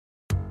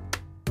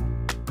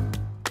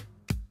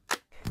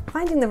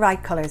Finding the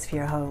right colours for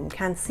your home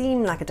can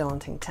seem like a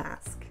daunting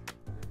task.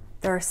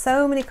 There are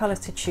so many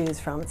colours to choose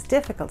from, it's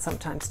difficult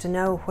sometimes to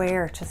know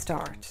where to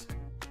start.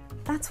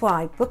 That's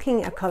why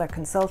booking a colour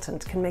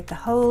consultant can make the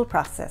whole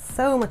process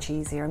so much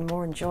easier and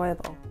more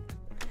enjoyable.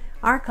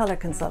 Our colour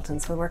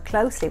consultants will work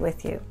closely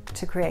with you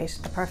to create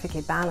a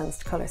perfectly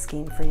balanced colour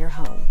scheme for your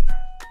home.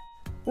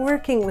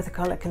 Working with a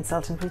colour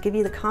consultant will give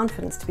you the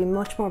confidence to be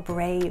much more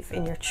brave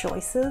in your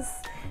choices,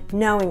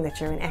 knowing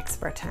that you're in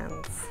expert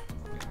hands.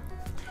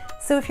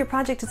 So if your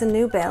project is a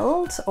new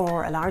build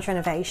or a large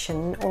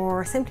renovation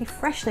or simply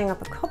freshening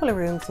up a couple of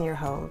rooms in your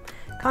home,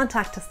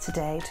 contact us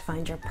today to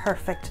find your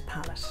perfect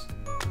palette.